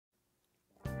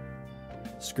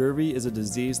Scurvy is a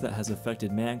disease that has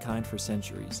affected mankind for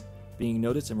centuries, being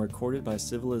noticed and recorded by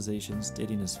civilizations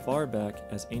dating as far back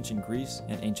as ancient Greece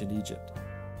and ancient Egypt.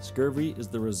 Scurvy is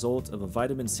the result of a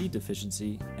vitamin C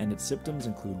deficiency, and its symptoms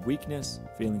include weakness,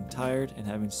 feeling tired, and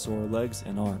having sore legs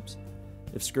and arms.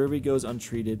 If scurvy goes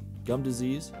untreated, gum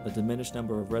disease, a diminished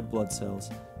number of red blood cells,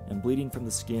 and bleeding from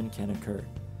the skin can occur.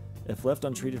 If left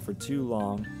untreated for too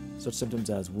long, such symptoms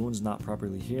as wounds not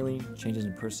properly healing, changes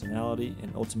in personality,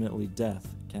 and ultimately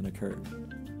death can occur.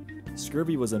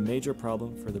 Scurvy was a major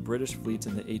problem for the British fleets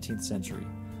in the 18th century,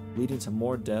 leading to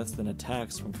more deaths than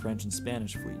attacks from French and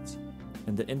Spanish fleets.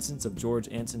 In the instance of George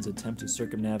Anson's attempt to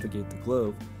circumnavigate the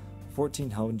globe,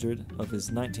 1,400 of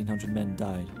his 1,900 men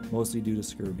died, mostly due to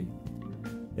scurvy.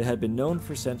 It had been known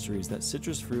for centuries that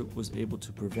citrus fruit was able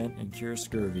to prevent and cure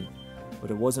scurvy, but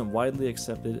it wasn't widely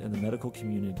accepted in the medical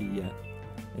community yet.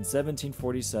 In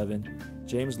 1747,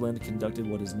 James Lind conducted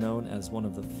what is known as one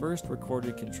of the first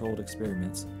recorded controlled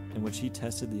experiments, in which he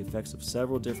tested the effects of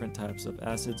several different types of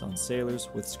acids on sailors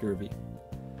with scurvy.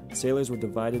 Sailors were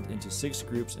divided into 6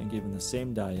 groups and given the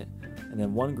same diet, and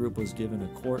then one group was given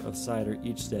a quart of cider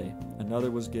each day,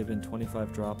 another was given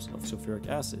 25 drops of sulfuric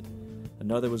acid,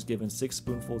 another was given 6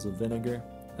 spoonfuls of vinegar,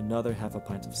 another half a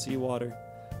pint of seawater,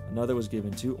 another was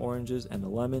given 2 oranges and a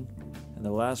lemon, and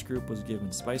the last group was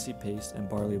given spicy paste and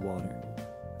barley water.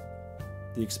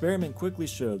 The experiment quickly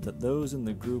showed that those in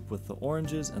the group with the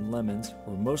oranges and lemons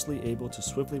were mostly able to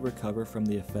swiftly recover from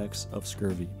the effects of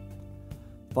scurvy.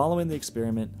 Following the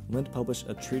experiment, Lind published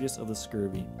a treatise of the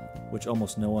scurvy, which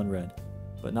almost no one read.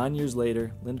 But 9 years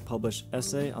later, Lind published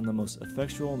Essay on the Most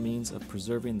Effectual Means of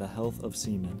Preserving the Health of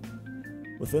Seamen.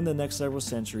 Within the next several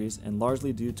centuries, and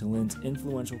largely due to Lind's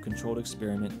influential controlled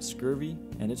experiment, scurvy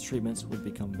and its treatments would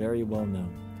become very well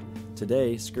known.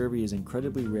 Today, scurvy is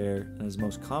incredibly rare and is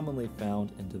most commonly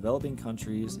found in developing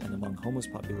countries and among homeless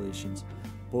populations,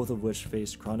 both of which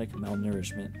face chronic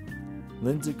malnourishment.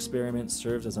 Lind's experiment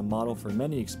serves as a model for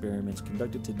many experiments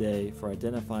conducted today for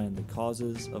identifying the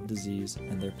causes of disease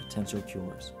and their potential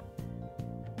cures.